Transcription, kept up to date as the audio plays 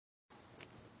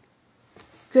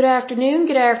Good afternoon.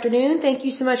 Good afternoon. Thank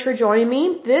you so much for joining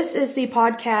me. This is the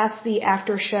podcast, The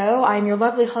After Show. I'm your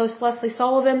lovely host, Lesley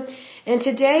Sullivan, and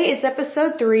today is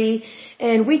episode 3,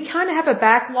 and we kind of have a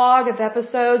backlog of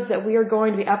episodes that we are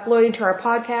going to be uploading to our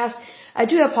podcast. I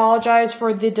do apologize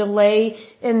for the delay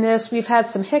in this. We've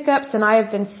had some hiccups, and I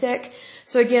have been sick.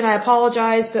 So again, I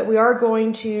apologize, but we are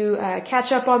going to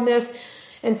catch up on this.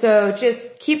 And so just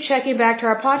keep checking back to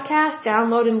our podcast,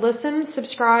 download and listen,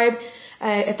 subscribe.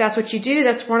 If that's what you do,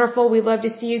 that's wonderful. We love to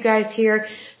see you guys here.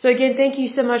 So again, thank you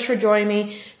so much for joining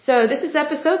me. So this is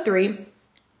episode 3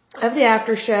 of the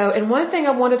After Show. And one thing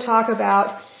I want to talk about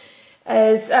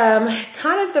is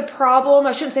kind of the problem.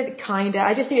 I shouldn't say kinda.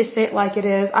 I just need to say it like it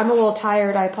is. I'm a little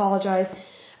tired. I apologize.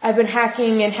 I've been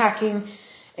hacking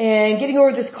and getting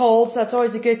over this cold. So that's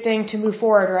always a good thing to move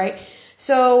forward, right?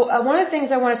 So one of the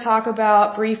things I want to talk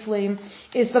about briefly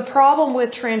is the problem with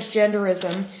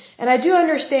transgenderism. And I do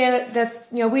understand that,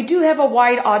 we do have a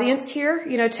wide audience here.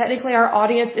 Technically our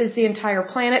audience is the entire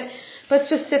planet. But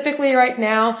specifically right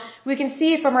now, we can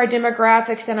see from our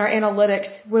demographics and our analytics,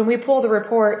 when we pull the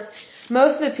reports,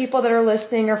 most of the people that are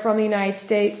listening are from the United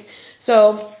States.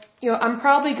 So, I'm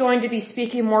probably going to be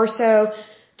speaking more so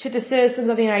to the citizens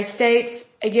of the United States.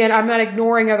 Again, I'm not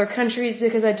ignoring other countries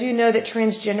because I do know that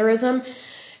transgenderism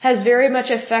has very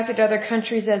much affected other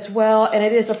countries as well, and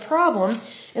it is a problem.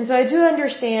 And so I do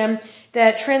understand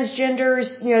that transgenders,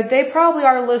 they probably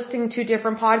are listening to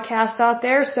different podcasts out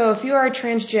there. So if you are a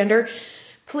transgender,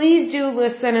 please do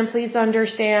listen and please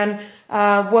understand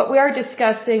what we are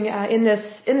discussing in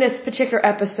this particular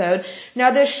episode.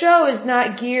 Now, this show is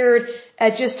not geared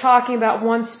at just talking about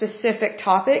one specific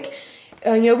topic.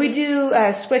 We do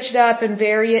switch it up and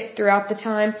vary it throughout the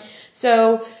time.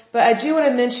 But I do want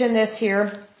to mention this here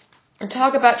and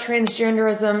talk about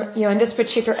transgenderism, in this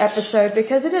particular episode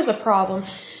because it is a problem.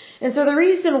 And so the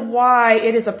reason why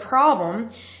it is a problem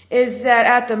is that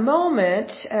at the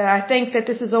moment, I think that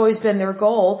this has always been their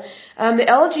goal, the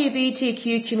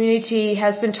LGBTQ community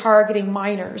has been targeting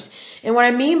minors. And what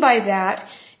I mean by that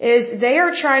is they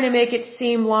are trying to make it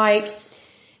seem like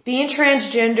being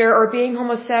transgender or being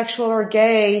homosexual or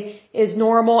gay is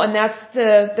normal and that's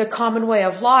the common way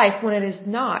of life when it is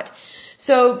not.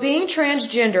 So being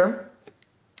transgender,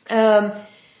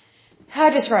 how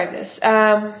to describe this?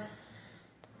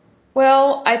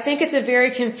 Well, I think it's a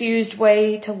very confused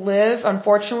way to live,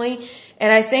 unfortunately.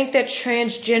 And I think that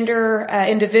transgender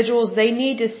individuals, they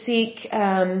need to seek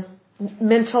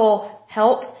mental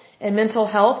help and mental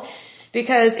health.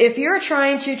 Because if you're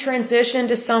trying to transition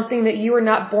to something that you were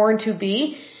not born to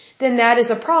be, then that is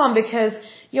a problem. Because,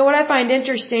 what I find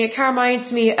interesting, it kind of reminds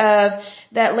me of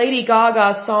that Lady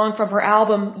Gaga song from her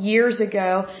album years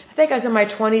ago. I think I was in my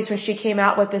 20s when she came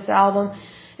out with this album.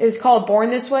 It was called Born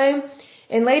This Way.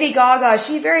 And Lady Gaga,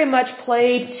 she very much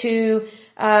played to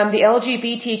the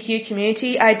LGBTQ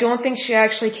community. I don't think she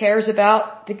actually cares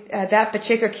about that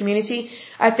particular community.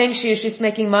 I think she is just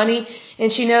making money. And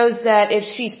she knows that if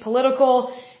she's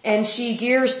political and she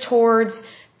gears towards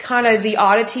kind of the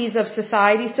oddities of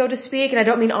society, so to speak, and I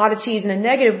don't mean oddities in a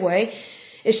negative way,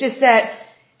 it's just that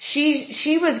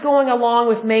she was going along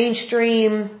with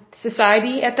mainstream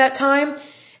society at that time.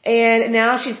 And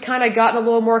now she's kind of gotten a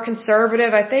little more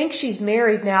conservative. I think she's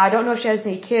married now. I don't know if she has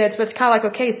any kids, but it's kind of like,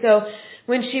 okay, so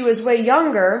when she was way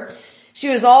younger, she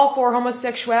was all for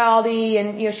homosexuality and,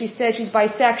 she said she's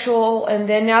bisexual. And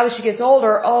then now that she gets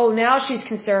older, now she's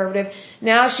conservative.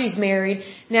 Now she's married.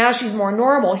 Now she's more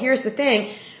normal. Here's the thing.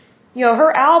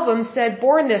 Her album said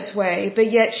Born This Way, but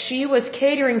yet she was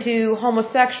catering to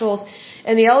homosexuals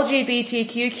and the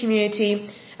LGBTQ community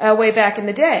way back in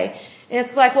the day. And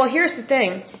it's like, well, here's the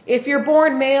thing. If you're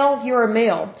born male, you're a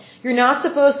male. You're not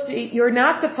supposed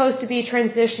to be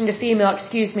transitioned to female.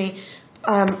 Excuse me.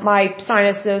 My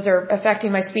sinuses are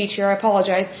affecting my speech here. I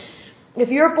apologize. If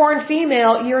you're born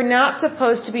female, you're not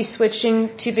supposed to be switching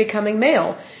to becoming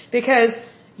male because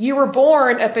you were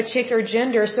born a particular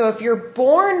gender. So if you're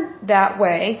born that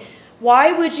way, why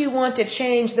would you want to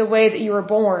change the way that you were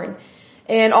born?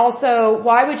 And also,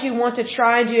 why would you want to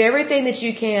try and do everything that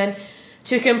you can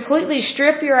to completely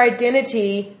strip your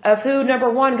identity of who, number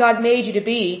one, God made you to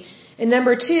be, and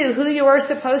number two, who you are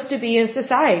supposed to be in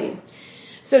society?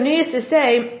 So needless to say,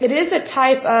 it is a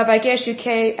type of, I guess you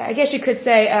could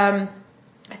say,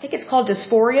 I think it's called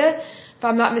dysphoria, if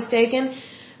I'm not mistaken.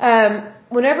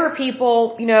 Whenever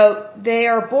people, they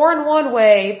are born one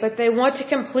way, but they want to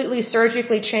completely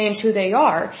surgically change who they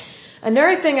are.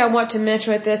 Another thing I want to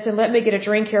mention with this, and let me get a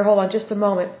drink here, hold on just a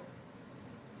moment.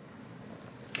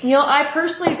 I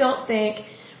personally don't think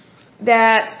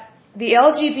that the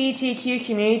LGBTQ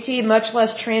community, much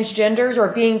less transgenders,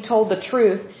 are being told the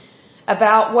truth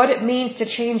about what it means to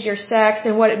change your sex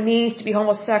and what it means to be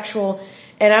homosexual.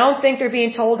 And I don't think they're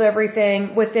being told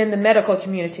everything within the medical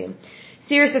community.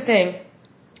 See, here's the thing.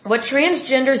 What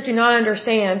transgenders do not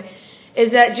understand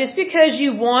is that just because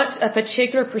you want a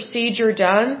particular procedure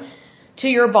done to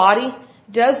your body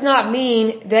does not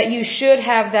mean that you should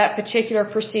have that particular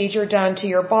procedure done to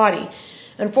your body.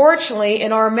 Unfortunately,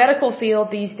 in our medical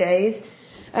field these days,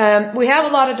 we have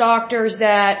a lot of doctors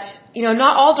that,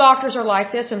 not all doctors are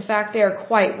like this. In fact, they are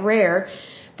quite rare.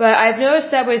 But I've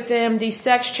noticed that within the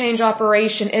sex change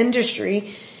operation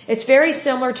industry, it's very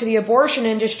similar to the abortion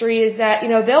industry, is that,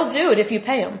 they'll do it if you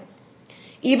pay them.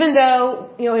 Even though,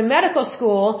 in medical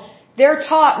school, they're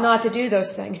taught not to do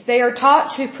those things. They are taught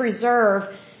to preserve,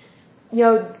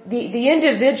 the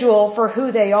individual for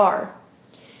who they are.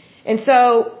 And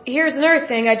so, here's another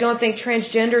thing I don't think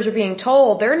transgenders are being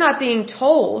told. They're not being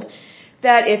told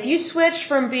that if you switch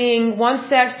from being one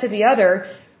sex to the other,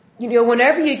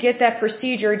 whenever you get that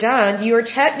procedure done, you're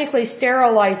technically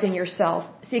sterilizing yourself.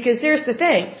 See, because here's the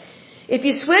thing. If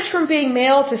you switch from being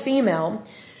male to female,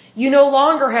 you no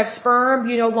longer have sperm,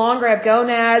 you no longer have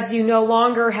gonads, you no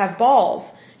longer have balls.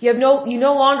 You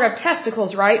no longer have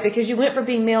testicles, right? Because you went from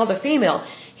being male to female.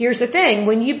 Here's the thing.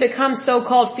 When you become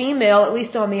so-called female, at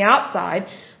least on the outside,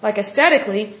 like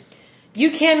aesthetically, you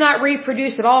cannot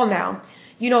reproduce at all now.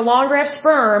 You no longer have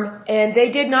sperm, and they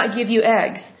did not give you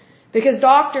eggs. Because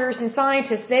doctors and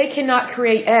scientists, they cannot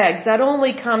create eggs. That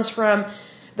only comes from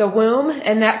the womb,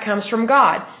 and that comes from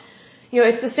God.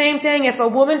 It's the same thing if a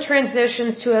woman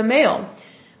transitions to a male.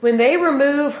 When they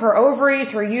remove her ovaries,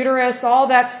 her uterus, all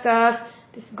that stuff,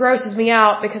 this grosses me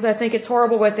out because I think it's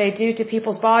horrible what they do to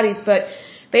people's bodies, but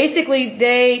basically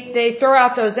they throw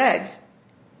out those eggs.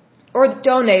 Or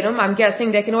donate them. I'm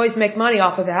guessing they can always make money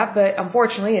off of that, but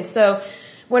unfortunately. And so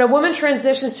when a woman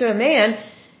transitions to a man,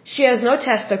 she has no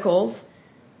testicles,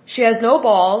 she has no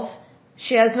balls,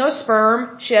 she has no sperm,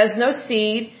 she has no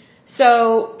seed,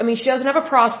 she doesn't have a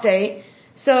prostate.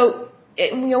 So,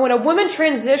 when a woman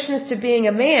transitions to being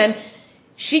a man,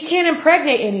 she can't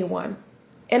impregnate anyone.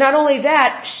 And not only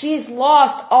that, she's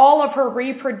lost all of her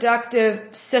reproductive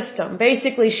system.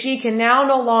 Basically, she can now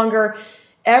no longer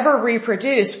ever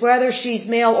reproduce, whether she's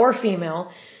male or female,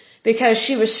 because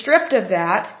she was stripped of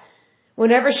that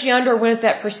whenever she underwent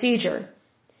that procedure.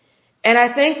 And I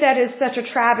think that is such a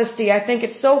travesty. I think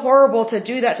it's so horrible to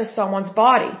do that to someone's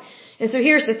body. And so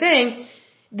here's the thing.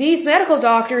 These medical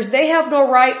doctors, they have no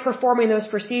right performing those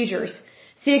procedures.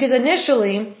 See, because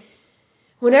initially,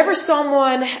 whenever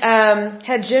someone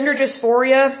had gender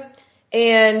dysphoria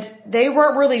and they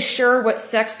weren't really sure what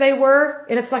sex they were,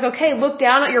 and it's like, okay, look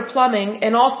down at your plumbing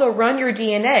and also run your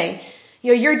DNA.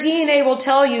 Your DNA will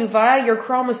tell you via your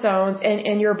chromosomes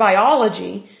and your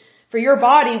biology for your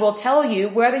body will tell you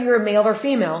whether you're male or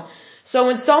female. So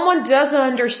when someone doesn't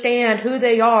understand who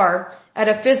they are at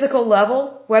a physical level,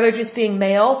 whether just being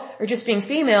male or just being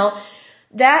female,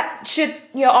 that should,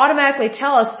 automatically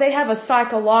tell us they have a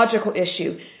psychological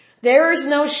issue. There is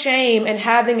no shame in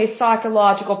having a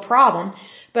psychological problem,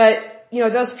 but,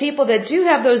 those people that do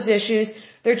have those issues,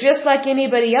 they're just like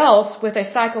anybody else with a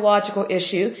psychological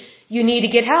issue. You need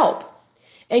to get help.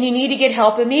 And you need to get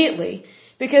help immediately.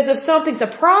 Because if something's a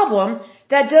problem,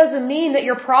 that doesn't mean that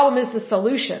your problem is the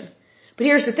solution. But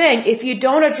here's the thing, if you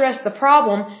don't address the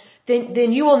problem,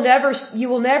 then you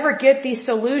will never get the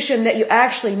solution that you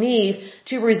actually need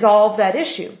to resolve that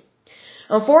issue.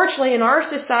 Unfortunately, in our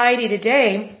society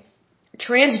today,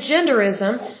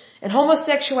 transgenderism and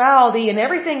homosexuality and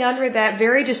everything under that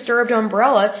very disturbed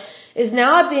umbrella is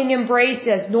now being embraced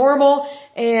as normal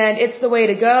and it's the way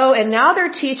to go. And now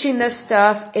they're teaching this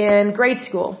stuff in grade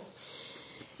school.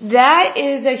 That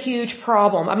is a huge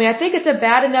problem. I think it's a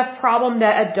bad enough problem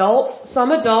that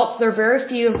some adults, they're very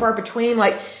few and far between,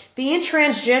 like being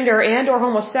transgender and or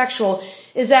homosexual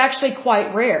is actually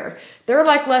quite rare. They're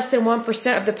like less than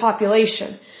 1% of the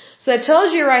population. So it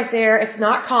tells you right there, it's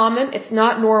not common, it's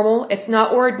not normal, it's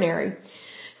not ordinary.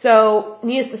 So,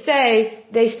 needless to say,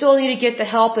 they still need to get the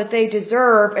help that they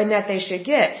deserve and that they should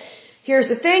get. Here's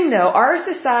the thing though, our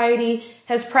society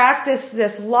has practiced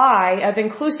this lie of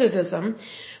inclusivism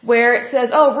where it says,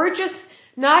 we're just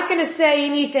not going to say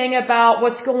anything about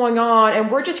what's going on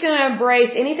and we're just going to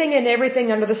embrace anything and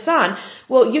everything under the sun.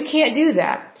 Well, you can't do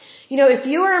that. If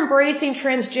you are embracing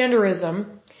transgenderism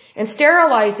and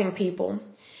sterilizing people,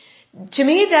 to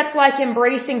me that's like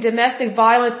embracing domestic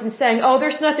violence and saying,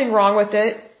 there's nothing wrong with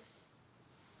it.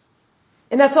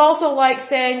 And that's also like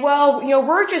saying,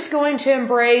 we're just going to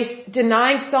embrace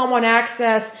denying someone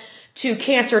access to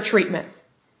cancer treatment.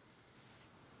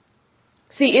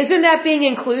 See, isn't that being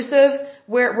inclusive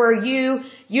where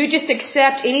you just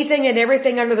accept anything and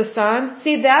everything under the sun?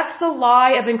 See, that's the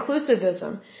lie of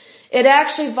inclusivism. It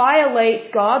actually violates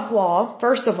God's law,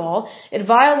 first of all. It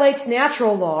violates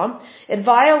natural law. It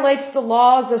violates the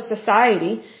laws of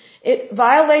society. It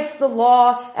violates the law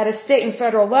at a state and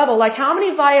federal level. Like, how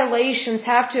many violations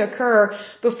have to occur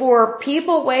before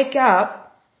people wake up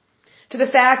to the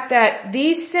fact that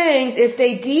these things, if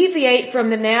they deviate from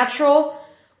the natural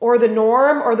or the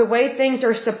norm or the way things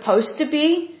are supposed to be,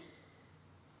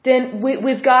 then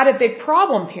we've got a big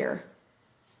problem here.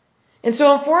 And so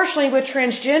unfortunately with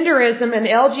transgenderism and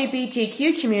the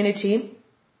LGBTQ community,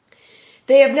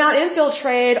 they have now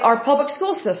infiltrated our public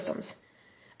school systems.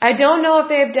 I don't know if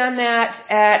they have done that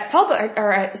at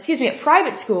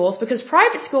private schools, because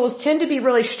private schools tend to be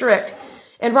really strict,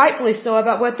 and rightfully so,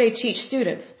 about what they teach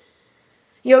students.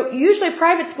 Usually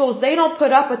private schools, they don't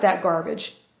put up with that garbage,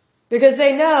 because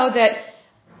they know that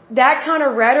that kind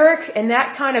of rhetoric and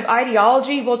that kind of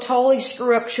ideology will totally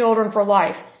screw up children for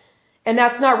life. And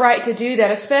that's not right to do that,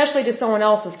 especially to someone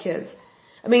else's kids.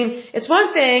 I mean, it's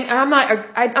one thing, and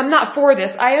I'm not for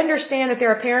this. I understand that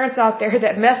there are parents out there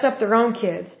that mess up their own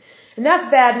kids. And that's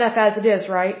bad enough as it is,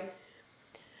 right?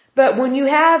 But when you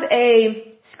have a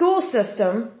school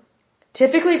system,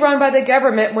 typically run by the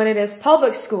government when it is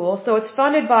public school, so it's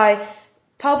funded by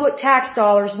public tax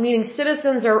dollars, meaning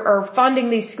citizens are funding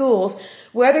these schools,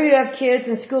 whether you have kids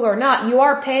in school or not, you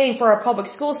are paying for a public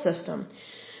school system.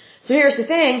 So here's the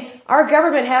thing, our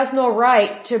government has no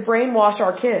right to brainwash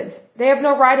our kids. They have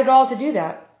no right at all to do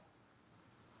that.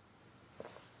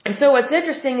 And so what's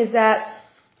interesting is that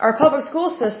our public school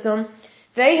system,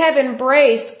 they have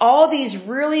embraced all these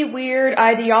really weird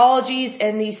ideologies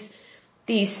and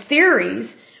these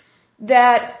theories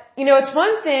that, it's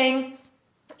one thing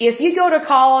if you go to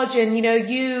college and,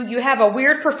 you have a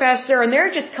weird professor and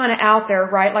they're just kind of out there,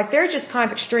 right? Like they're just kind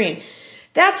of extreme.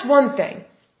 That's one thing.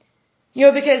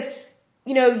 Because,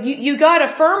 you got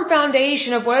a firm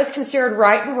foundation of what is considered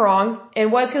right and wrong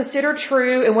and what is considered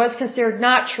true and what is considered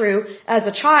not true as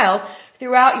a child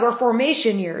throughout your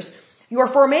formation years. Your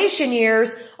formation years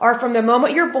are from the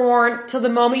moment you're born till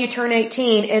the moment you turn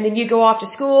 18, and then you go off to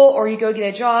school or you go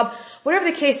get a job, whatever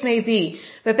the case may be.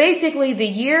 But basically,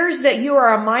 the years that you are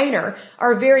a minor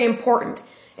are very important.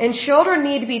 And children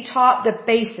need to be taught the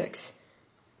basics.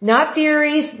 Not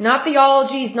theories, not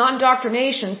theologies, not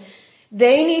indoctrinations.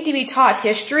 They need to be taught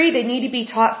history. They need to be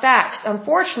taught facts.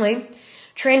 Unfortunately,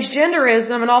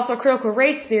 transgenderism and also critical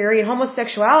race theory and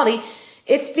homosexuality,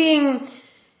 it's being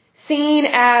seen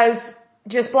as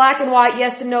just black and white,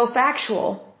 yes and no factual.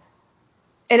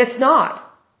 And it's not.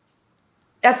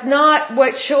 That's not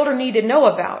what children need to know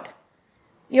about.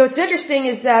 What's interesting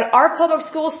is that our public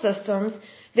school systems,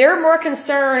 they're more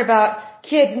concerned about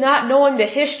kids not knowing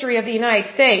the history of the United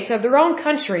States, of their own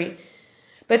country.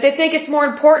 But they think it's more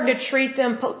important to treat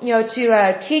them,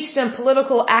 to teach them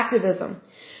political activism.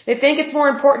 They think it's more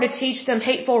important to teach them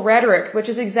hateful rhetoric, which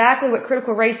is exactly what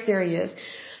critical race theory is.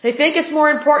 They think it's more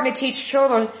important to teach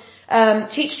children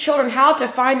how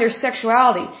to find their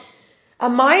sexuality. A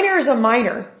minor is a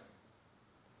minor.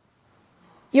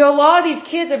 A lot of these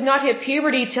kids have not hit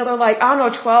puberty till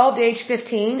they're 12 to age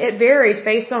 15. It varies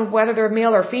based on whether they're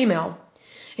male or female.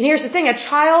 And here's the thing, a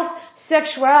child's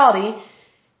sexuality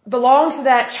belongs to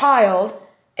that child,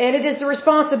 and it is the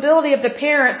responsibility of the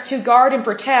parents to guard and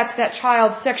protect that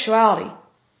child's sexuality.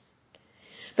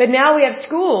 But now we have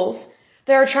schools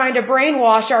that are trying to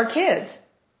brainwash our kids.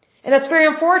 And that's very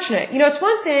unfortunate. It's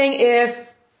one thing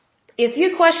if you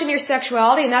question your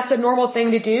sexuality, and that's a normal thing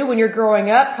to do when you're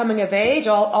growing up, coming of age,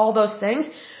 all those things.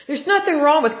 There's nothing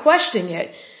wrong with questioning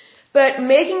it. But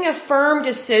making a firm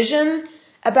decision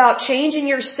about changing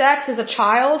your sex as a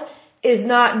child is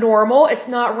not normal, it's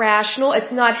not rational,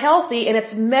 it's not healthy, and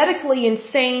it's medically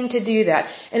insane to do that.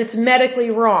 And it's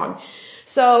medically wrong.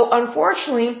 So,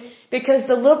 unfortunately, because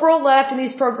the liberal left and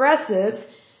these progressives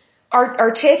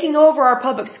are taking over our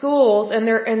public schools, and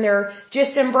they're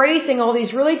just embracing all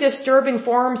these really disturbing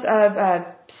forms of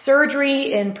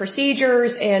surgery and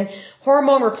procedures and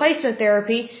hormone replacement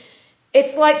therapy,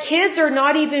 it's like kids are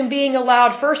not even being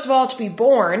allowed, first of all, to be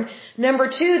born. Number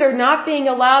two, they're not being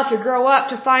allowed to grow up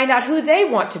to find out who they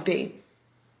want to be.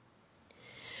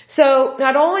 So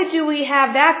not only do we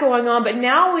have that going on, but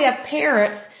now we have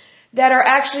parents that are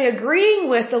actually agreeing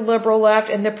with the liberal left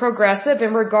and the progressive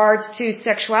in regards to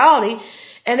sexuality,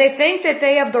 and they think that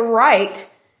they have the right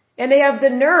and they have the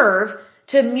nerve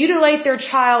to mutilate their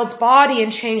child's body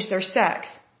and change their sex.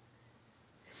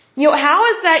 How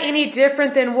is that any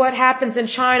different than what happens in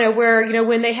China where,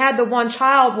 when they had the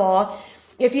one-child law,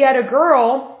 if you had a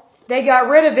girl, they got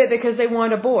rid of it because they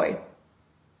wanted a boy.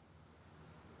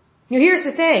 Here's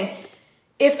the thing.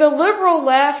 If the liberal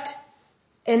left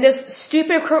and this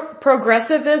stupid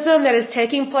progressivism that is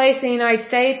taking place in the United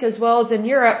States as well as in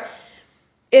Europe,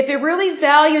 if it really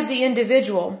valued the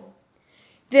individual,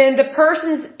 then the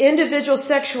person's individual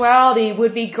sexuality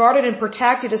would be guarded and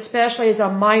protected, especially as a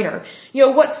minor.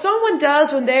 What someone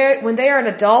does when they are an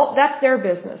adult, that's their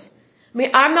business.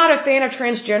 I'm not a fan of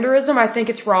transgenderism. I think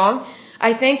it's wrong.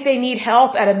 I think they need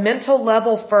help at a mental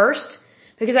level first,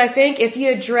 because I think if you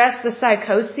address the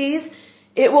psychoses,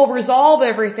 it will resolve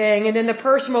everything, and then the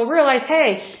person will realize, hey,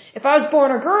 if I was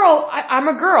born a girl, I'm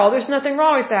a girl. There's nothing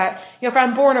wrong with that. If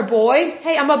I'm born a boy,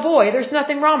 hey, I'm a boy. There's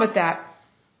nothing wrong with that.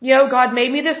 God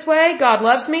made me this way. God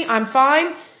loves me. I'm fine.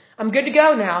 I'm good to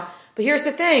go now. But here's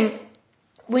the thing.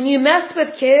 When you mess with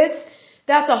kids,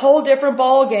 that's a whole different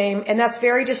ball game, and that's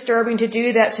very disturbing to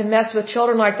do that, to mess with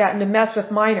children like that and to mess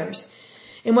with minors.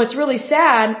 And what's really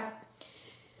sad,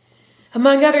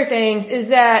 among other things, is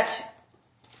that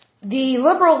the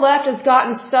liberal left has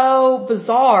gotten so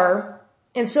bizarre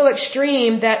and so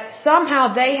extreme that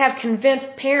somehow they have convinced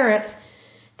parents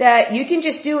that you can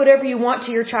just do whatever you want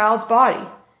to your child's body.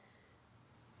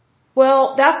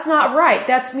 Well, that's not right.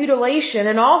 That's mutilation,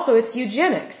 and also it's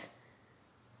eugenics.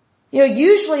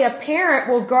 Usually a parent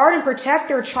will guard and protect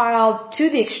their child to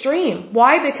the extreme.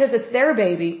 Why? Because it's their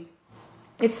baby.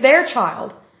 It's their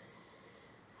child.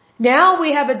 Now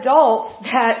we have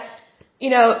adults that,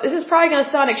 this is probably going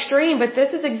to sound extreme, but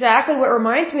this is exactly what it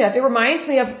reminds me of. It reminds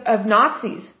me of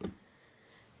Nazis.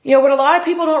 What a lot of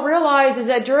people don't realize is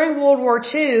that during World War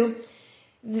II,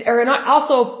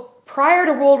 also prior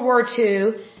to World War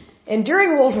II and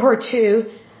during World War II,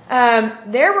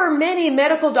 there were many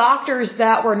medical doctors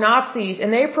that were Nazis,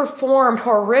 and they performed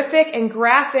horrific and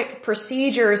graphic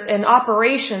procedures and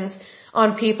operations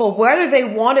on people, whether they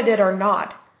wanted it or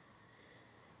not.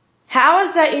 How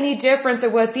is that any different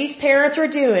than what these parents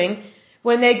are doing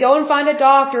when they go and find a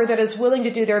doctor that is willing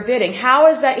to do their bidding? How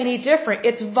is that any different?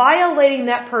 It's violating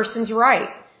that person's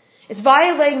right. It's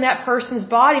violating that person's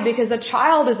body, because a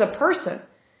child is a person.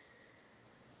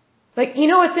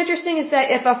 What's interesting is that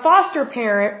if a foster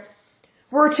parent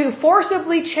were to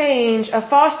forcibly change a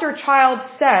foster child's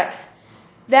sex,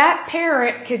 that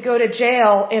parent could go to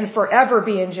jail and forever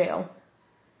be in jail.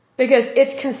 Because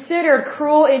it's considered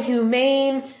cruel,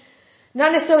 inhumane,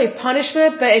 not necessarily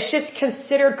punishment, but it's just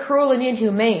considered cruel and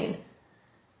inhumane.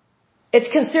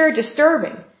 It's considered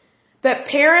disturbing. But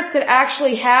parents that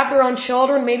actually have their own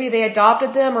children, maybe they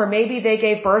adopted them or maybe they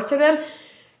gave birth to them,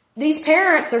 these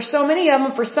parents, there's so many of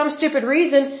them, for some stupid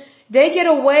reason, they get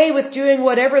away with doing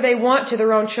whatever they want to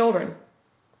their own children.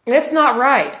 And it's not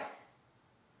right.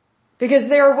 Because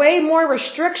there are way more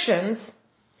restrictions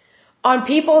on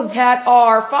people that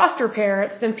are foster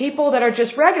parents than people that are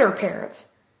just regular parents.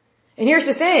 And here's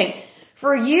the thing.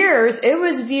 For years, it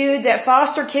was viewed that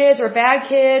foster kids are bad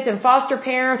kids and foster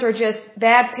parents are just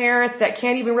bad parents that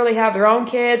can't even really have their own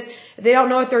kids. They don't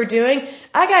know what they're doing.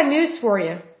 I got news for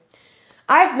you.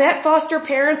 I've met foster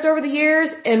parents over the years,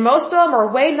 and most of them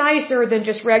are way nicer than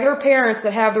just regular parents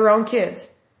that have their own kids.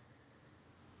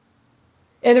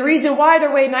 And the reason why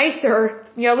they're way nicer,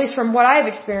 at least from what I've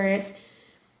experienced,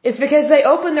 is because they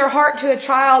open their heart to a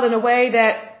child in a way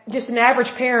that just an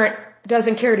average parent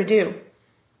doesn't care to do.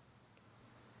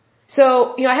 So,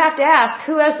 I have to ask,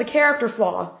 who has the character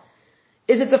flaw?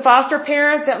 Is it the foster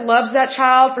parent that loves that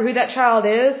child for who that child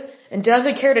is and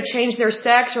doesn't care to change their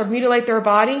sex or mutilate their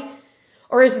body?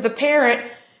 Or is it the parent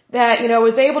that,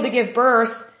 was able to give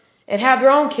birth and have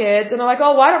their own kids, and they're like,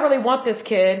 oh, well, I don't really want this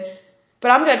kid,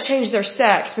 but I'm going to change their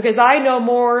sex because I know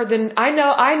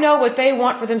what they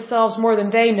want for themselves more than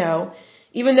they know,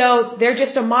 even though they're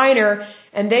just a minor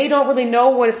and they don't really know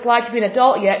what it's like to be an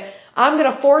adult yet. I'm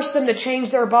going to force them to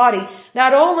change their body,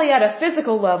 not only at a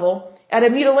physical level, at a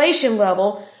mutilation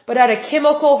level, but at a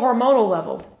chemical, hormonal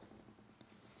level.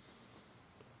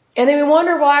 And then we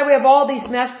wonder why we have all these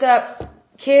messed up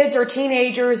kids or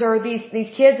teenagers or these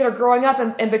kids that are growing up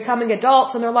and becoming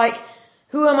adults, and they're like,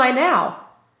 who am I now?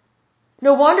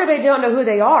 No wonder they don't know who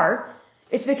they are.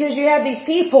 It's because you have these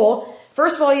people.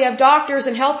 First of all, you have doctors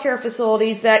and healthcare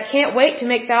facilities that can't wait to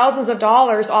make thousands of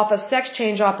dollars off of sex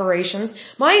change operations.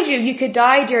 Mind you, you could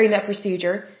die during that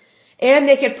procedure, and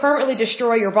they could permanently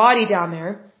destroy your body down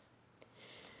there.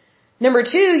 Number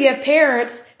two, you have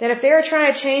parents that if they're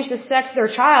trying to change the sex of their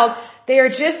child, they are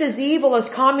just as evil as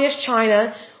communist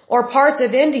China or parts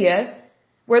of India,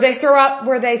 where they throw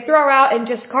out and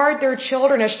discard their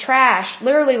children as trash,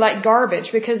 literally like garbage,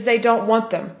 because they don't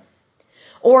want them.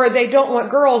 Or they don't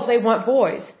want girls, they want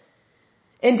boys.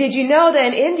 And did you know that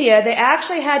in India, they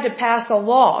actually had to pass a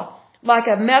law, like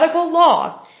a medical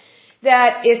law,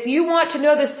 that if you want to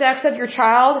know the sex of your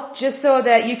child just so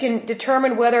that you can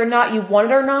determine whether or not you want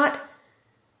it or not,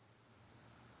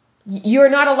 you're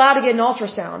not allowed to get an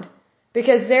ultrasound.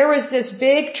 Because there was this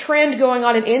big trend going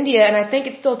on in India, and I think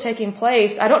it's still taking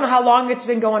place. I don't know how long it's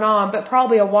been going on, but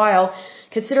probably a while,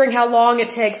 considering how long it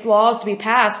takes laws to be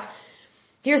passed.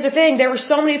 Here's the thing, there were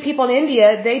so many people in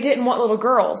India, they didn't want little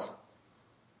girls.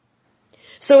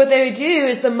 So what they would do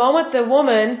is the moment the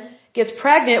woman gets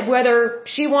pregnant, whether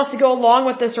she wants to go along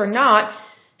with this or not,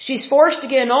 she's forced to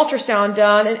get an ultrasound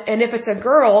done, and if it's a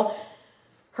girl,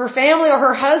 her family or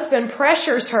her husband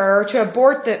pressures her to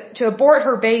abort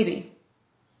her baby.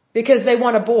 Because they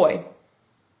want a boy.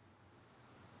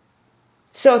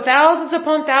 So thousands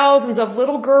upon thousands of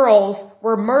little girls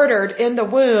were murdered in the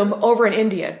womb over in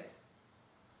India.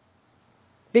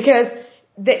 Because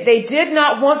they did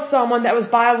not want someone that was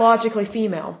biologically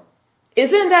female.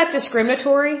 Isn't that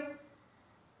discriminatory?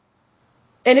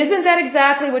 And isn't that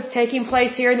exactly what's taking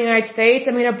place here in the United States?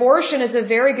 I mean, abortion is a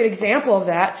very good example of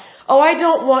that. Oh, I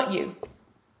don't want you.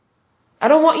 I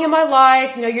don't want you in my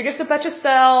life. You're just a bunch of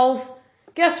cells.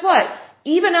 Guess what?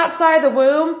 Even outside the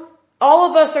womb, all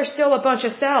of us are still a bunch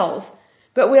of cells.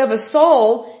 But we have a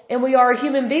soul and we are a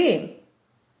human being.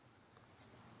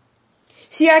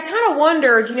 See, I kind of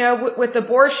wondered, with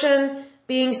abortion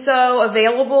being so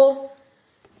available,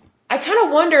 I kind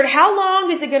of wondered how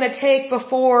long is it going to take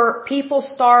before people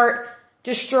start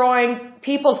destroying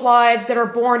people's lives that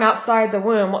are born outside the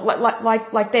womb,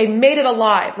 like they made it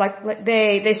alive, like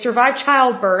they survived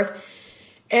childbirth.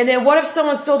 And then what if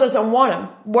someone still doesn't want them?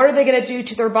 What are they going to do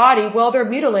to their body? Well,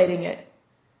 they're mutilating it.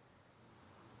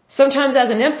 Sometimes as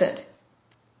an infant.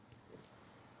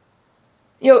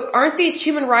 Aren't these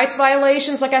human rights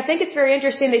violations? I think it's very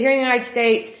interesting that here in the United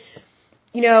States,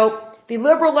 the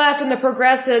liberal left and the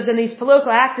progressives and these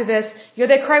political activists,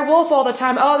 they cry wolf all the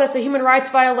time. Oh, that's a human rights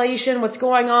violation. What's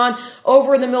going on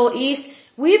over in the Middle East?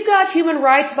 We've got human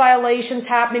rights violations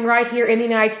happening right here in the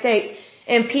United States.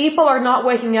 And people are not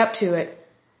waking up to it.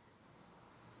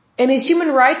 And these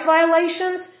human rights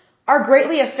violations are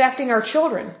greatly affecting our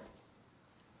children.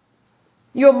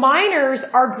 Minors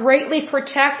are greatly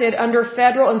protected under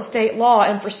federal and state law,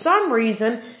 and for some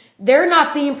reason, they're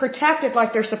not being protected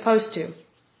like they're supposed to.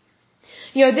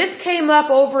 This came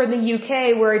up over in the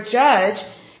UK where a judge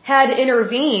had to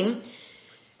intervene.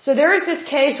 So there is this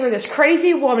case where this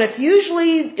crazy woman, it's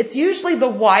usually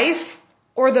the wife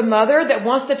or the mother that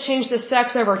wants to change the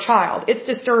sex of her child. It's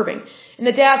disturbing. And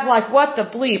the dad's like, what the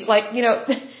bleep?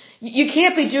 You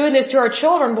can't be doing this to our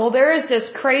children. Well, there is this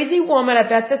crazy woman, I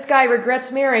bet this guy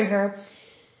regrets marrying her.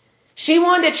 She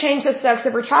wanted to change the sex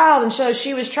of her child, and so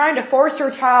she was trying to force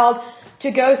her child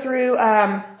to go through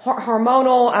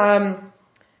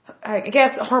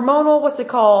hormonal, what's it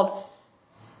called?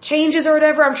 Changes or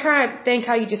whatever. I'm trying to think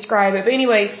how you describe it. But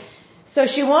anyway, so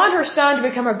she wanted her son to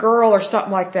become a girl or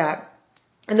something like that.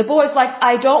 And the boy's like,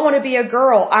 I don't want to be a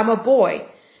girl, I'm a boy.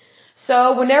 So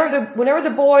whenever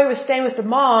the boy was staying with the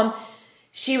mom,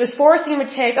 she was forcing him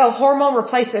to take, hormone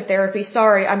replacement therapy.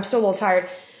 Sorry, I'm still a little tired.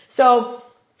 So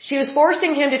she was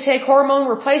forcing him to take hormone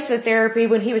replacement therapy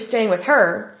when he was staying with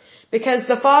her, because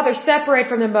the father separated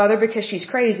from the mother because she's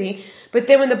crazy. But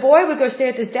then when the boy would go stay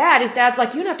with his dad's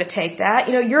like, you don't have to take that.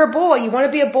 You're a boy. You want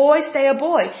to be a boy? Stay a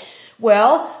boy.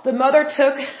 Well, the mother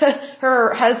took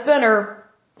her husband or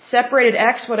separated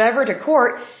ex, whatever, to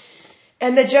court.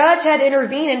 And the judge had to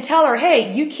intervene and tell her,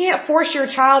 hey, you can't force your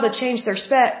child to change their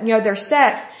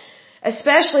sex,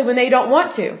 especially when they don't want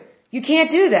to. You can't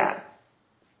do that.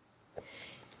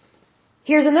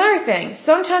 Here's another thing.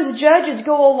 Sometimes judges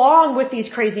go along with these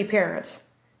crazy parents.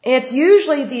 And it's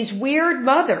usually these weird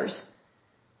mothers.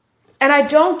 And I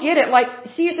don't get it.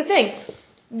 See, here's the thing.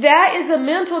 That is a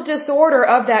mental disorder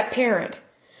of that parent.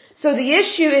 So the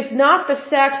issue is not the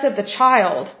sex of the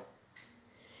child.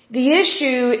 The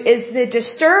issue is the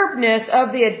disturbedness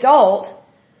of the adult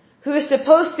who is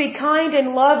supposed to be kind and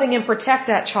loving and protect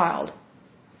that child.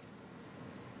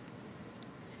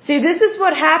 See, this is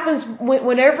what happens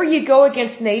whenever you go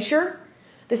against nature.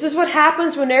 This is what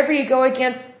happens whenever you go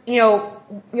against,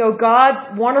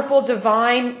 God's wonderful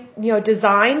divine,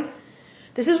 design.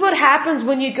 This is what happens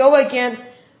when you go against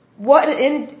what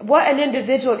an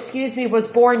individual, was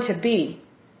born to be.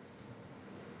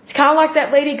 It's kind of like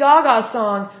that Lady Gaga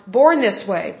song, Born This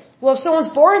Way. Well, if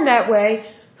someone's born that way,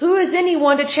 who is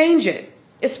anyone to change it?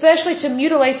 Especially to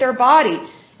mutilate their body.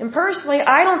 And personally,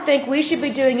 I don't think we should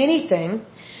be doing anything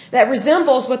that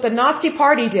resembles what the Nazi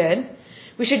Party did.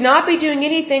 We should not be doing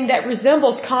anything that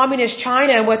resembles communist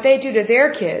China and what they do to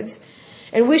their kids.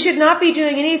 And we should not be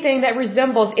doing anything that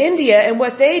resembles India and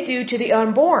what they do to the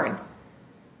unborn.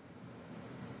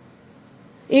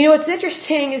 What's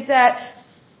interesting is that,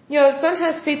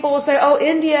 sometimes people will say, oh,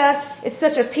 India, it's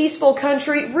such a peaceful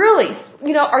country. Really?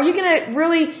 Are you going to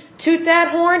really toot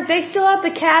that horn? They still have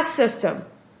the caste system.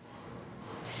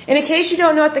 And in case you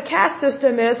don't know what the caste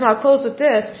system is, and I'll close with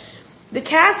this, the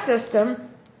caste system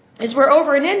is where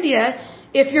over in India,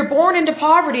 if you're born into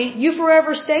poverty, you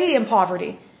forever stay in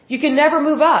poverty. You can never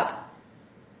move up.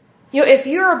 If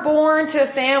you're born to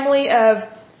a family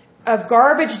of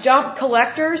garbage dump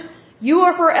collectors, you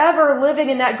are forever living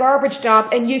in that garbage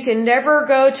dump, and you can never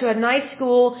go to a nice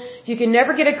school. You can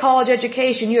never get a college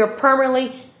education. You are permanently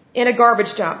in a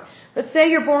garbage dump. Let's say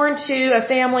you're born to a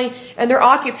family and their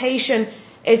occupation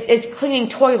is cleaning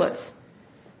toilets.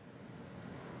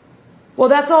 Well,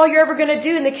 that's all you're ever going to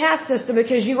do in the caste system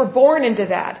because you were born into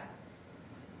that.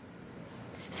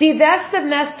 See, that's the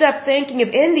messed up thinking of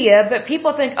India, but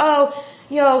people think,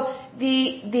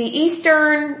 the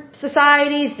Eastern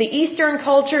societies, the Eastern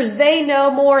cultures, they know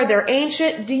more, they're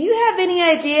ancient. Do you have any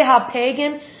idea how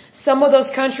pagan some of those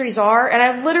countries are? And I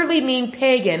literally mean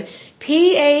pagan.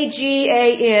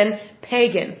 Pagan,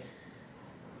 pagan.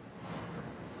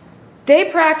 They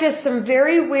practice some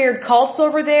very weird cults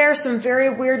over there, some very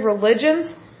weird religions.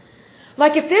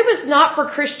 Like if it was not for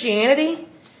Christianity,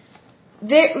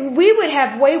 we would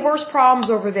have way worse problems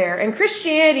over there. And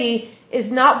Christianity is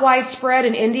not widespread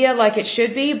in India like it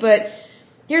should be, but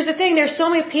here's the thing, there's so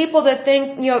many people that think,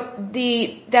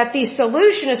 that the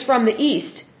solution is from the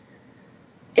East.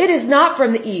 It is not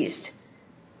from the East.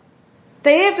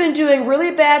 They have been doing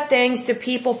really bad things to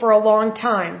people for a long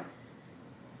time.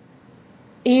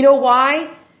 You know why?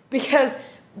 Because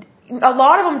a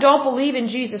lot of them don't believe in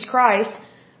Jesus Christ.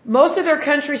 Most of their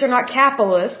countries are not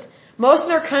capitalist. Most of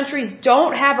their countries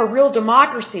don't have a real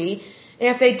democracy. And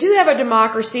if they do have a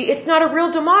democracy, it's not a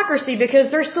real democracy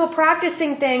because they're still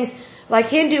practicing things like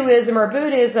Hinduism or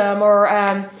Buddhism or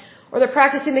they're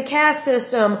practicing the caste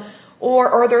system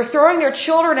or they're throwing their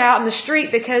children out in the street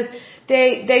because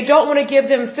they don't want to give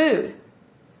them food.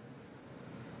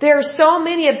 There are so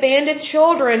many abandoned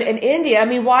children in India. I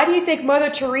mean, why do you think Mother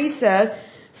Teresa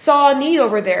saw a need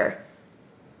over there?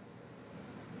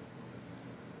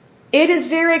 It is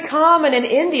very common in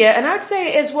India, and I'd say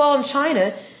as well in China,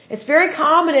 it's very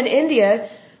common in India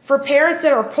for parents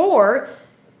that are poor,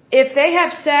 if they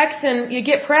have sex and you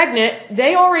get pregnant,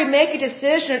 they already make a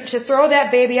decision to throw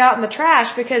that baby out in the trash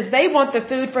because they want the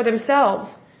food for themselves.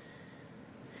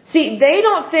 See, they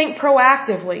don't think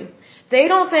proactively. They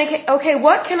don't think, okay,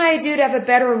 what can I do to have a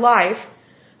better life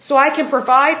so I can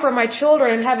provide for my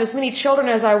children and have as many children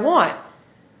as I want?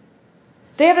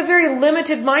 They have a very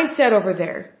limited mindset over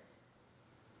there.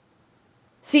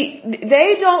 See,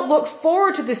 they don't look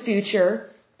forward to the future.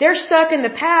 They're stuck in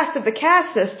the past of the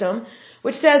caste system,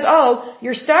 which says, oh,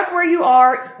 you're stuck where you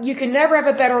are, you can never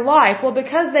have a better life. Well,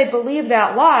 because they believe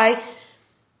that lie,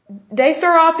 they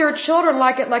throw out their children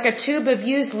like a tube of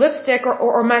used lipstick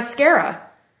or mascara.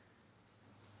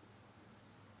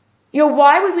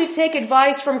 Why would we take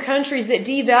advice from countries that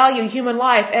devalue human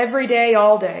life every day,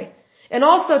 all day? And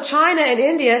also China and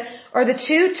India are the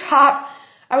two top,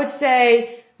 I would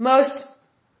say, most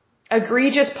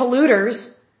egregious polluters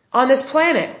on this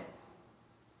planet.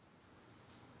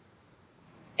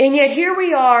 And yet here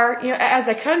we are, as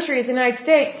a country, as the United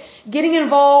States, getting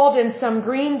involved in some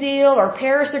Green Deal or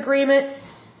Paris Agreement.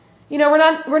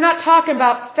 We're not talking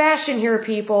about fashion here,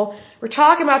 people. We're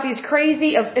talking about these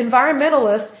crazy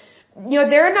environmentalists.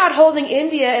 They're not holding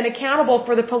India accountable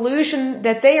for the pollution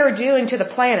that they are doing to the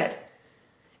planet.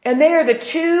 And they are the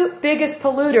two biggest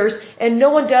polluters, and no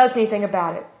one does anything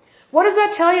about it. What does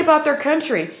that tell you about their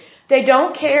country? They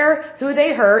don't care who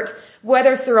they hurt,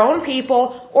 whether it's their own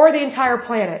people or the entire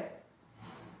planet.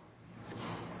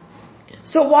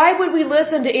 So why would we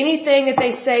listen to anything that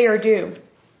they say or do?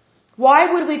 Why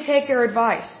would we take their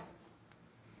advice?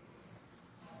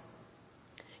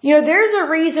 There's a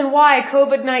reason why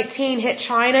COVID-19 hit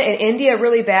China and India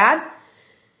really bad.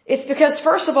 It's because,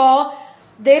 first of all,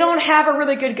 they don't have a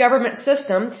really good government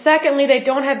system. Secondly, they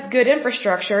don't have good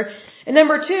infrastructure. And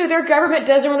number two, their government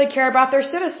doesn't really care about their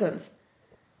citizens.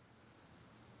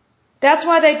 That's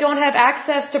why they don't have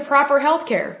access to proper health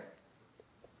care.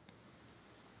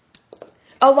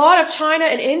 A lot of China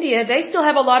and India, they still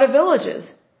have a lot of villages.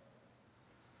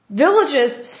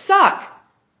 Villages suck.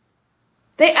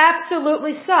 They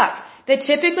absolutely suck. They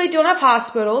typically don't have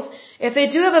hospitals. If they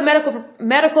do have a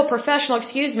medical professional,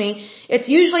 it's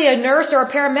usually a nurse or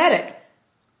a paramedic.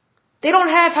 They don't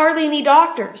have hardly any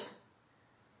doctors.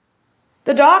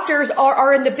 The doctors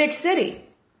are in the big city.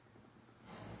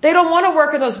 They don't want to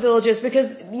work in those villages because,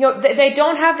 they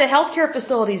don't have the healthcare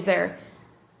facilities there.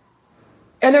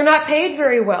 And they're not paid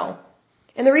very well.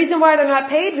 And the reason why they're not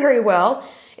paid very well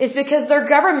is because their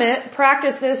government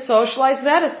practices socialized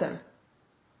medicine.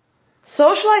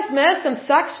 Socialized medicine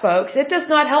sucks, folks. It does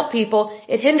not help people.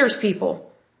 It hinders people.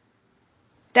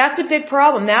 That's a big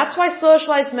problem. That's why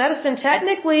socialized medicine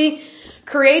technically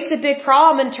creates a big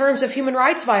problem in terms of human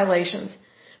rights violations.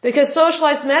 Because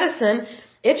socialized medicine,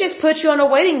 it just puts you on a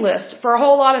waiting list for a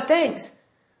whole lot of things.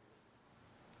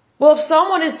 Well, if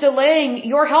someone is delaying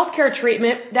your healthcare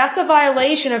treatment, that's a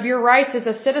violation of your rights as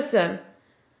a citizen.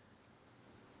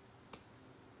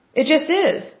 It just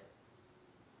is.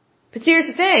 But here's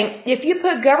the thing. If you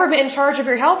put government in charge of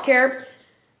your healthcare,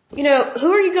 who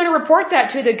are you going to report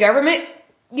that to? The government?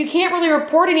 You can't really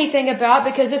report anything about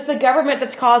because it's the government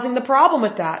that's causing the problem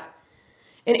with that.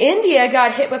 And India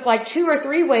got hit with like 2 or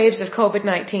 3 waves of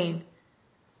COVID-19.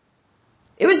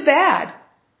 It was bad.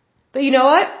 But you know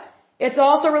what? It's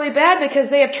also really bad because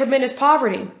they have tremendous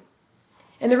poverty.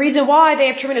 And the reason why they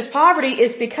have tremendous poverty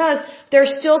is because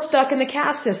they're still stuck in the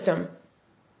caste system.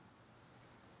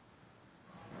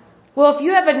 Well, if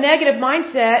you have a negative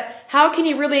mindset, how can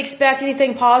you really expect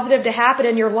anything positive to happen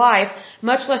in your life,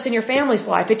 much less in your family's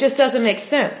life? It just doesn't make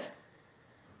sense.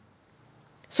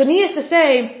 So needless to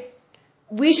say,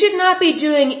 we should not be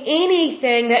doing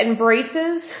anything that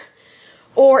embraces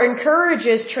or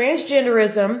encourages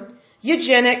transgenderism,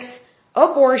 eugenics,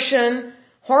 abortion,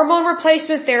 hormone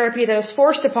replacement therapy that is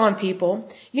forced upon people.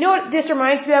 You know what this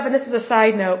reminds me of? And this is a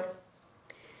side note.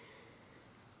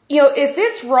 If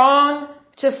it's wrong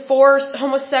to force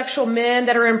homosexual men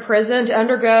that are in prison to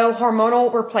undergo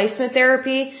hormonal replacement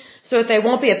therapy so that they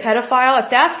won't be a pedophile, if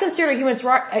that's considered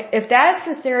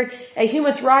a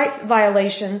human rights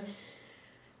violation,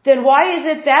 then why is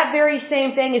it that very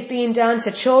same thing is being done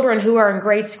to children who are in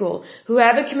grade school, who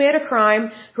haven't committed a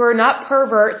crime, who are not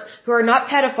perverts, who are not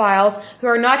pedophiles, who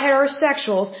are not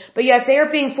heterosexuals, but yet they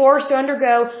are being forced to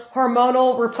undergo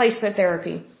hormonal replacement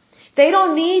therapy? They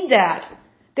don't need that.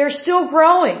 They're still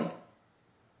growing.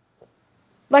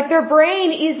 Like their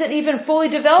brain isn't even fully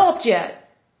developed yet.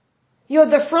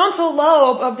 The frontal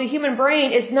lobe of the human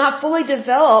brain is not fully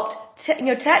developed,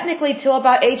 technically till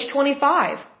about age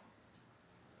 25.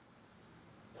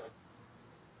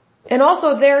 And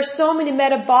also there are so many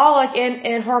metabolic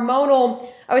and hormonal,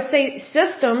 I would say,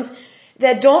 systems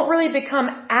that don't really become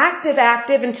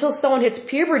active until someone hits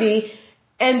puberty,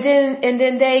 and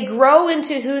then they grow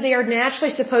into who they are naturally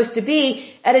supposed to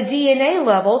be at a DNA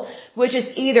level, which is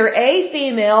either A,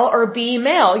 female, or B,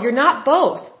 male. You're not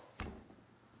both.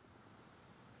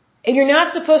 And you're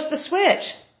not supposed to switch.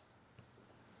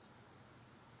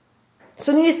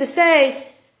 So needless to say,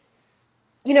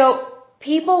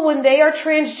 people, when they are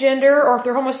transgender or if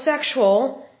they're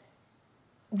homosexual,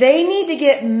 they need to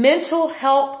get mental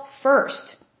help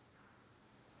first.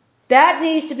 That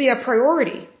needs to be a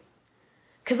priority.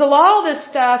 Because a lot of this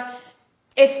stuff,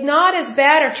 it's not as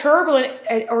bad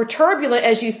or turbulent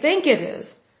as you think it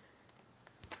is.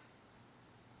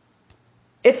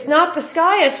 It's not the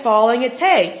sky is falling, it's,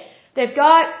 hey, they've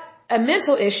got a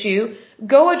mental issue,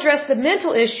 go address the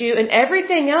mental issue and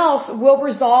everything else will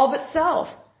resolve itself.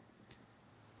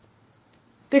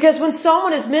 Because when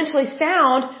someone is mentally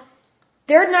sound,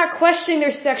 they're not questioning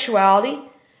their sexuality,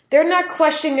 they're not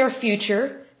questioning their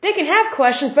future. They can have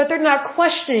questions, but they're not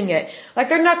questioning it. Like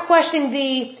they're not questioning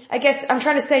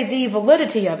the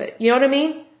validity of it. You know what I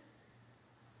mean?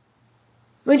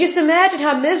 I mean, just imagine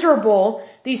how miserable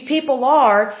these people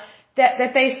are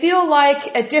that they feel like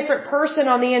a different person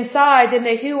on the inside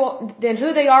than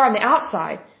who they are on the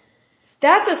outside.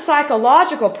 That's a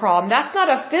psychological problem. That's not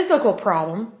a physical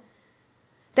problem.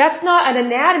 That's not an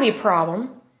anatomy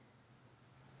problem.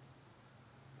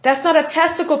 That's not a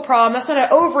testicle problem. That's not an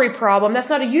ovary problem. That's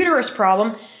not a uterus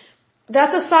problem.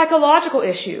 That's a psychological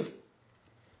issue.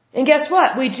 And guess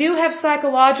what? We do have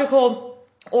psychological,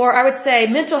 or I would say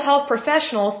mental health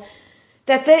professionals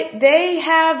that they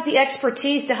have the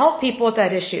expertise to help people with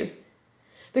that issue.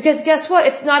 Because guess what?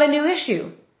 It's not a new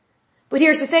issue. But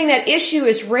here's the thing, that issue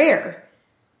is rare.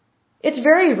 It's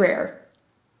very rare.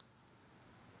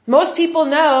 Most people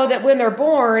know that when they're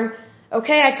born,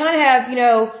 okay, I kind of have,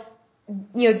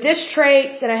 this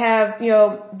traits and I have,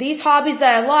 these hobbies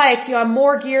that I like, I'm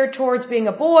more geared towards being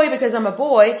a boy because I'm a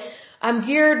boy. I'm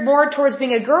geared more towards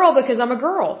being a girl because I'm a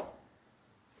girl.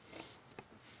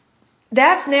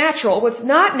 That's natural. What's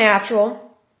not natural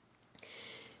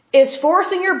is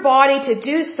forcing your body to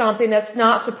do something that's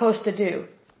not supposed to do.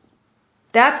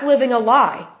 That's living a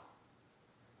lie.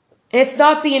 And it's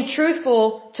not being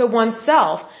truthful to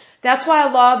oneself. That's why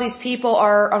a lot of these people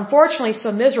are unfortunately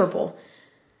so miserable.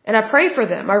 And I pray for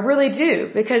them. I really do.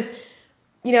 Because,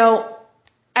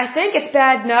 I think it's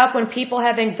bad enough when people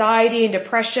have anxiety and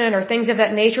depression or things of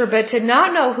that nature, but to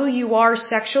not know who you are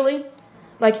sexually,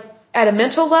 like at a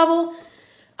mental level,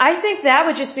 I think that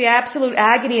would just be absolute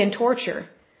agony and torture.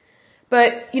 But,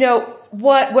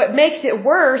 what makes it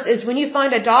worse is when you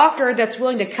find a doctor that's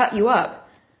willing to cut you up.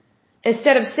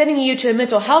 Instead of sending you to a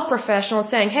mental health professional and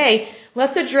saying, hey,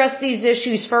 let's address these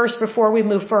issues first before we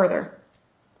move further.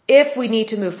 If we need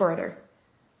to move further.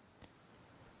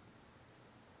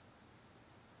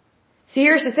 See,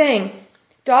 here's the thing.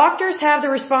 Doctors have the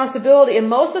responsibility, and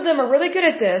most of them are really good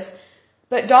at this,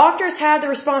 but doctors have the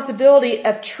responsibility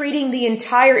of treating the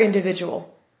entire individual.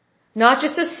 Not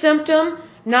just a symptom,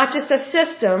 not just a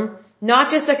system,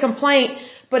 not just a complaint,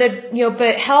 but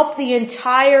help the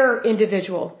entire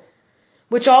individual.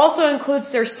 Which also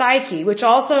includes their psyche, which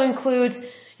also includes,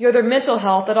 their mental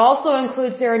health. It also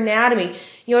includes their anatomy.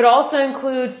 It also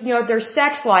includes, their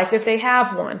sex life if they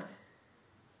have one.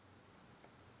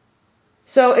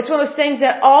 So it's one of those things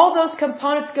that all those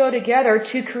components go together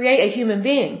to create a human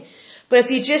being. But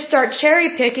if you just start cherry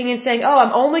picking and saying, oh,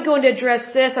 I'm only going to address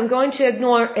this, I'm going to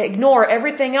ignore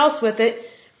everything else with it,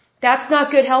 that's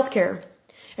not good health care.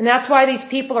 And that's why these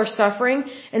people are suffering,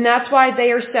 and that's why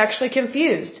they are sexually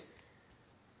confused.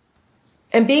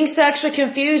 And being sexually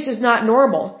confused is not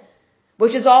normal,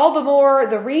 which is all the more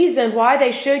the reason why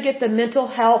they should get the mental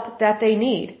help that they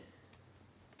need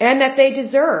and that they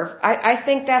deserve. I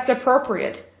think that's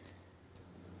appropriate.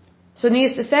 So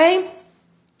needless to say,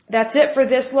 that's it for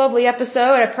this lovely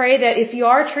episode. I pray that if you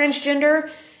are transgender,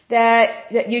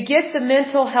 that you get the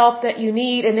mental help that you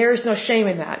need, and there is no shame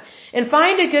in that. And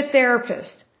find a good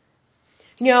therapist.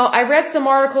 I read some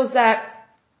articles that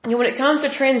when it comes to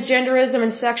transgenderism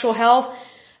and sexual health,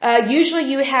 usually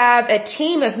you have a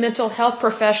team of mental health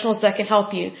professionals that can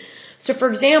help you. So, for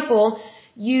example,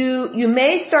 you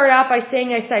may start out by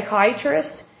seeing a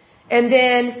psychiatrist, and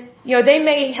then, they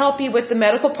may help you with the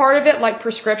medical part of it, like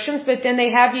prescriptions, but then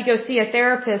they have you go see a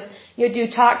therapist, do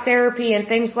talk therapy and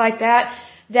things like that.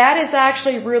 That is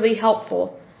actually really helpful.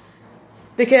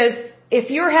 Because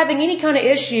if you're having any kind of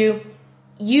issue,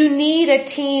 you need a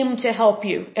team to help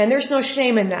you, and there's no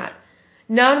shame in that.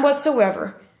 None whatsoever.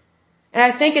 And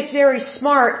I think it's very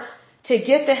smart to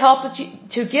get the help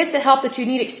that you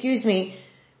need,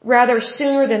 rather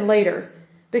sooner than later.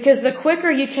 Because the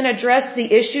quicker you can address the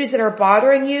issues that are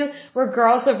bothering you,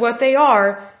 regardless of what they are,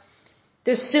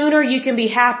 the sooner you can be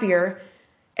happier,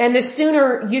 and the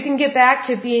sooner you can get back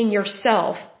to being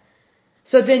yourself.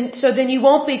 So then you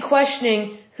won't be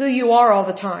questioning who you are all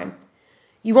the time.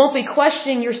 You won't be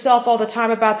questioning yourself all the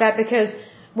time about that, because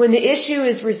when the issue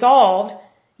is resolved,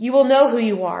 you will know who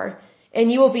you are.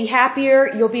 And you will be happier,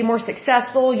 you'll be more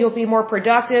successful, you'll be more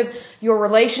productive, your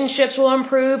relationships will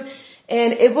improve,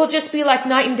 and it will just be like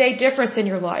night and day difference in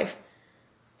your life.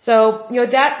 So,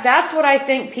 that's what I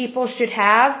think people should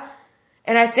have,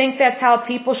 and I think that's how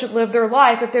people should live their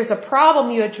life. If there's a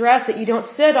problem, you address it, you don't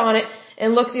sit on it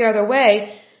and look the other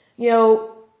way.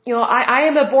 I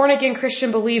am a born-again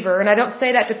Christian believer, and I don't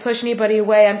say that to push anybody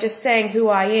away, I'm just saying who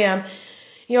I am.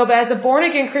 But as a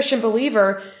born-again Christian believer,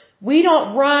 we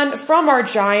don't run from our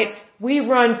giants, we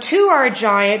run to our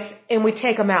giants and we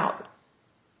take them out.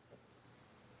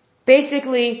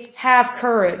 Basically, have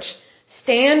courage.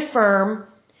 Stand firm.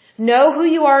 Know who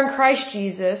you are in Christ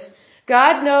Jesus.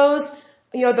 God knows,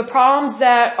 the problems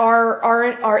that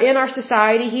are in our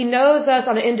society. He knows us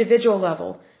on an individual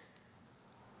level.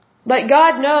 But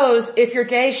God knows if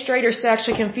you're gay, straight, or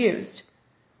sexually confused.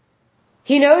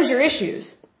 He knows your issues.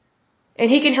 And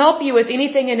He can help you with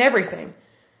anything and everything.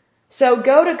 So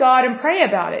go to God and pray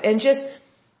about it, and just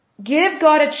give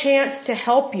God a chance to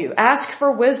help you. Ask for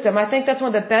wisdom. I think that's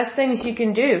one of the best things you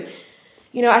can do.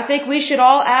 I think we should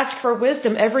all ask for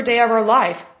wisdom every day of our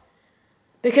life.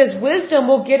 Because wisdom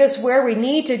will get us where we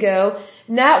need to go,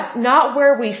 not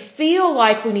where we feel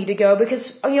like we need to go. Because,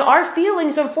 our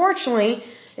feelings, unfortunately,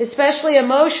 especially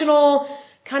emotional,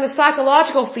 kind of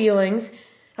psychological feelings,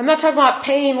 I'm not talking about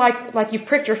pain like you've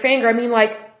pricked your finger, I mean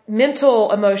like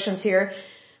mental emotions here.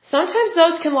 Sometimes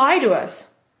those can lie to us.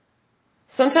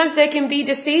 Sometimes they can be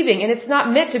deceiving, and it's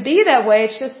not meant to be that way.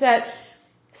 It's just that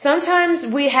sometimes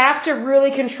we have to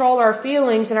really control our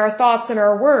feelings and our thoughts and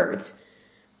our words.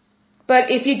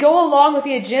 But if you go along with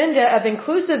the agenda of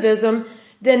inclusivism,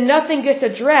 then nothing gets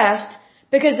addressed,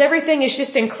 because everything is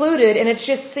just included and it's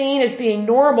just seen as being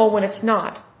normal when it's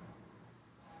not.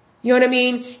 You know what I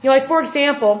mean? Like, for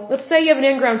example, let's say you have an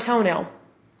ingrown toenail.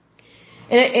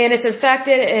 And it's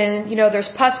infected, and, there's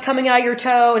pus coming out your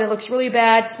toe, and it looks really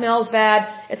bad, smells bad.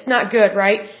 It's not good,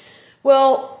 right?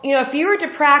 Well, if you were to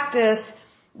practice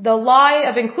the lie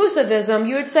of inclusivism,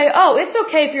 you would say, oh, it's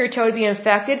okay for your toe to be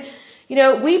infected.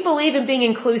 we believe in being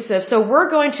inclusive, so we're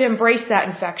going to embrace that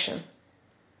infection.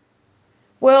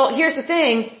 Well, here's the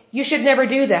thing. You should never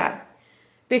do that.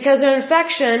 Because an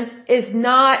infection is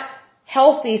not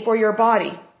healthy for your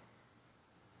body.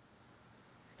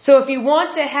 So if you want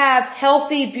to have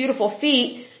healthy, beautiful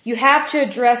feet, you have to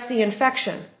address the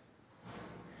infection.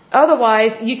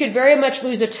 Otherwise, you could very much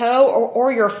lose a toe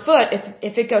or your foot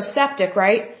if it goes septic,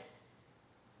 right?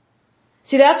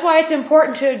 See, that's why it's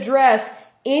important to address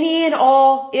any and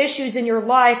all issues in your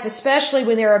life, especially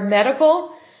when they are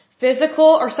medical,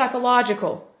 physical, or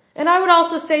psychological. And I would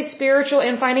also say spiritual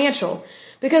and financial.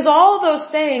 Because all of those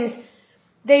things,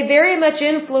 they very much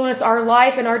influence our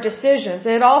life and our decisions.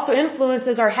 And it also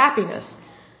influences our happiness.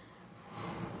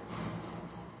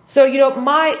 So,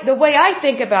 the way I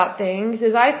think about things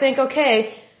is I think, okay,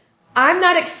 I'm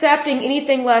not accepting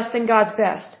anything less than God's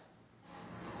best.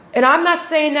 And I'm not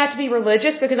saying that to be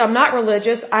religious because I'm not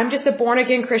religious. I'm just a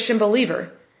born-again Christian believer.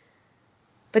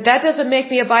 But that doesn't make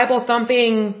me a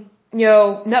Bible-thumping,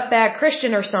 nutbag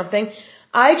Christian or something.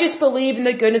 I just believe in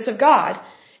the goodness of God.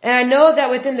 And I know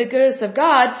that within the goodness of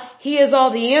God, He has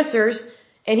all the answers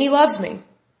and He loves me.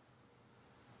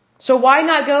 So why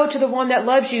not go to the one that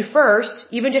loves you first,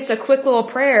 even just a quick little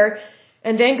prayer,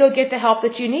 and then go get the help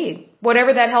that you need,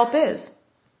 whatever that help is.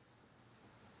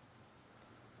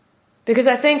 Because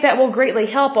I think that will greatly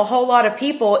help a whole lot of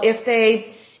people if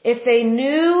they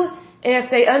knew and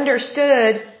if they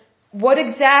understood what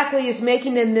exactly is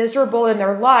making them miserable in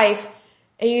their life.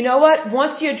 And you know what?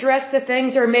 Once you address the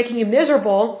things that are making you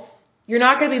miserable, you're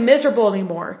not going to be miserable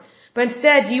anymore. But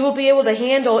instead, you will be able to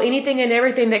handle anything and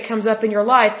everything that comes up in your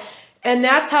life. And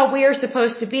that's how we are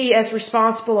supposed to be as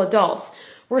responsible adults.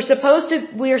 We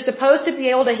are supposed to be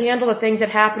able to handle the things that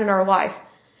happen in our life,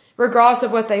 regardless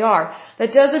of what they are.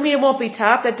 That doesn't mean it won't be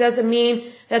tough. That doesn't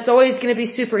mean that's always going to be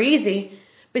super easy.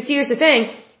 But see, here's the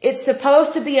thing. It's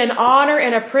supposed to be an honor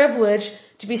and a privilege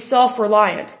to be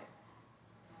self-reliant.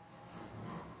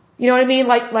 You know what I mean?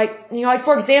 Like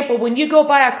for example, when you go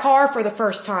buy a car for the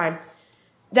first time,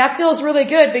 that feels really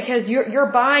good because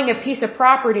you're buying a piece of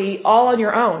property all on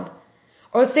your own.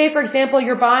 Or let's say, for example,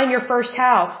 you're buying your first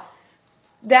house.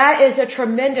 That is a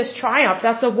tremendous triumph.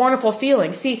 That's a wonderful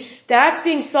feeling. See, that's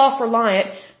being self-reliant.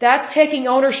 That's taking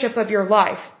ownership of your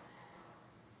life.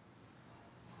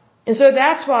 And so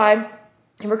that's why,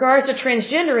 in regards to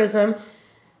transgenderism,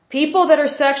 people that are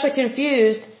sexually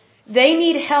confused, they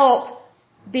need help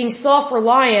being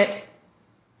self-reliant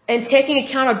and taking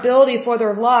accountability for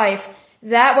their life.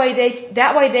 That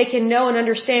way they can know and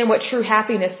understand what true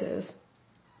happiness is.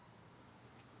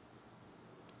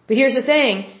 But here's the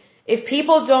thing. If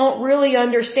people don't really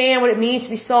understand what it means to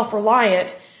be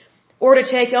self-reliant or to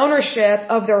take ownership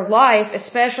of their life,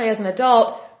 especially as an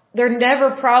adult, they're never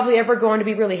probably ever going to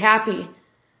be really happy.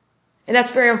 And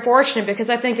that's very unfortunate because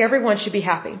I think everyone should be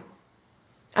happy.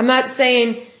 I'm not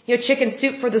saying, chicken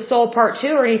soup for the soul part 2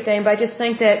 or anything, but I just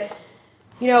think that,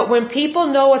 when people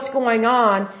know what's going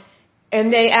on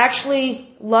and they actually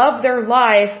love their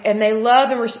life and they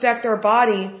love and respect their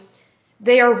body,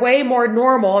 they are way more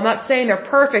normal. I'm not saying they're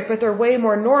perfect, but they're way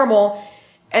more normal.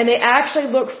 And they actually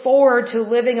look forward to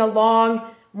living a long,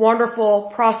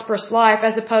 wonderful, prosperous life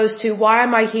as opposed to, why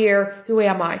am I here? Who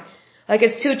am I? Like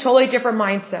it's two totally different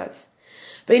mindsets.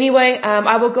 But anyway,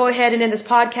 I will go ahead and end this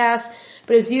podcast.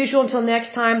 But as usual, until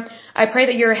next time, I pray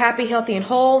that you're happy, healthy, and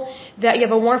whole, that you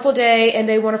have a wonderful day and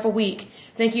a wonderful week.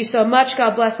 Thank you so much.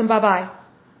 God bless and bye-bye.